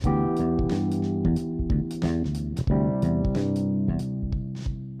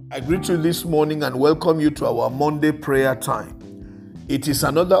greet you this morning and welcome you to our Monday prayer time. It is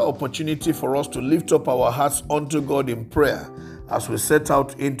another opportunity for us to lift up our hearts unto God in prayer as we set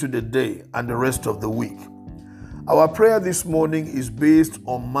out into the day and the rest of the week. Our prayer this morning is based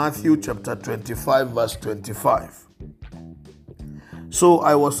on Matthew chapter 25 verse 25. So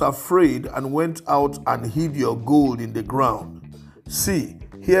I was afraid and went out and hid your gold in the ground. See,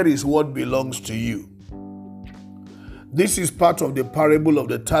 here is what belongs to you. This is part of the parable of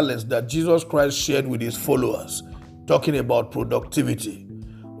the talents that Jesus Christ shared with his followers, talking about productivity.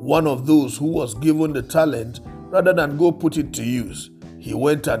 One of those who was given the talent, rather than go put it to use, he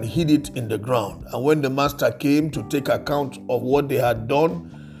went and hid it in the ground. And when the master came to take account of what they had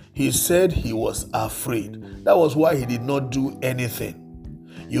done, he said he was afraid. That was why he did not do anything.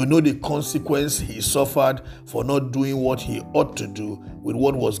 You know the consequence he suffered for not doing what he ought to do with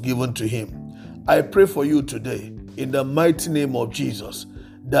what was given to him. I pray for you today, in the mighty name of Jesus,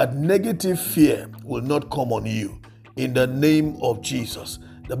 that negative fear will not come on you. In the name of Jesus.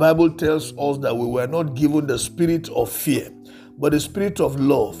 The Bible tells us that we were not given the spirit of fear, but the spirit of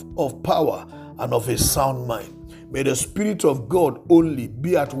love, of power, and of a sound mind. May the Spirit of God only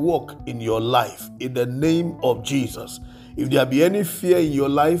be at work in your life, in the name of Jesus. If there be any fear in your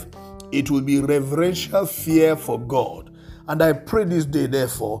life, it will be reverential fear for God. And I pray this day,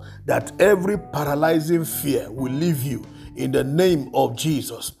 therefore, that every paralyzing fear will leave you in the name of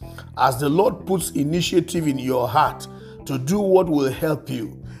Jesus. As the Lord puts initiative in your heart to do what will help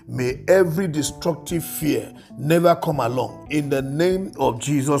you, may every destructive fear never come along in the name of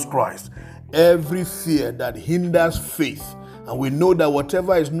Jesus Christ. Every fear that hinders faith, and we know that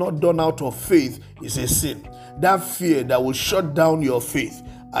whatever is not done out of faith is a sin. That fear that will shut down your faith,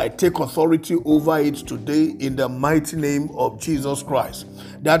 I take authority over it today in the mighty name of Jesus Christ.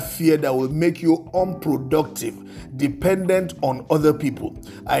 That fear that will make you unproductive, dependent on other people,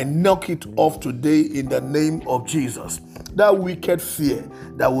 I knock it off today in the name of Jesus. That wicked fear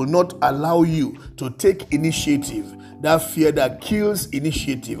that will not allow you to take initiative, that fear that kills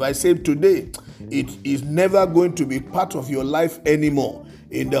initiative, I say today, it is never going to be part of your life anymore.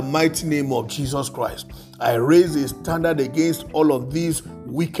 In the mighty name of Jesus Christ, I raise a standard against all of these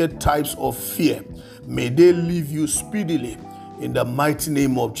wicked types of fear. May they leave you speedily in the mighty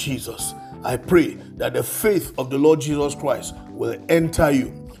name of Jesus. I pray that the faith of the Lord Jesus Christ will enter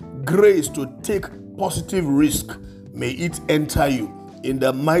you. Grace to take positive risk, may it enter you in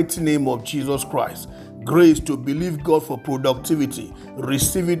the mighty name of Jesus Christ. Grace to believe God for productivity,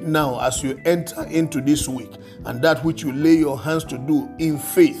 receive it now as you enter into this week, and that which you lay your hands to do in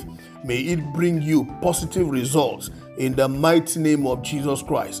faith, may it bring you positive results in the mighty name of Jesus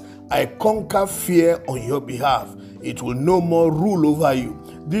Christ. I conquer fear on your behalf. It will no more rule over you.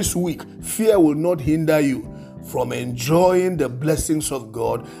 This week, fear will not hinder you from enjoying the blessings of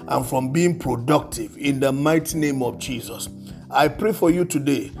God and from being productive in the mighty name of Jesus. I pray for you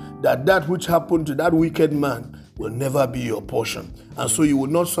today that which happened to that wicked man will never be your portion. And so you will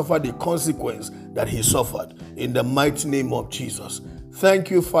not suffer the consequence that he suffered in the mighty name of Jesus.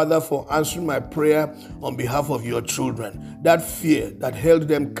 Thank you, Father, for answering my prayer on behalf of your children. That fear that held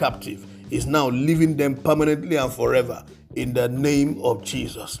them captive is now leaving them permanently and forever in the name of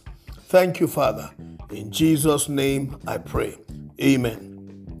Jesus. Thank you, Father. In Jesus' name I pray.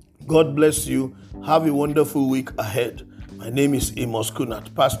 Amen. God bless you. Have a wonderful week ahead. My name is Amos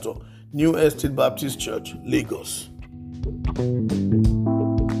Kunat, Pastor, New Estate Baptist Church, Lagos.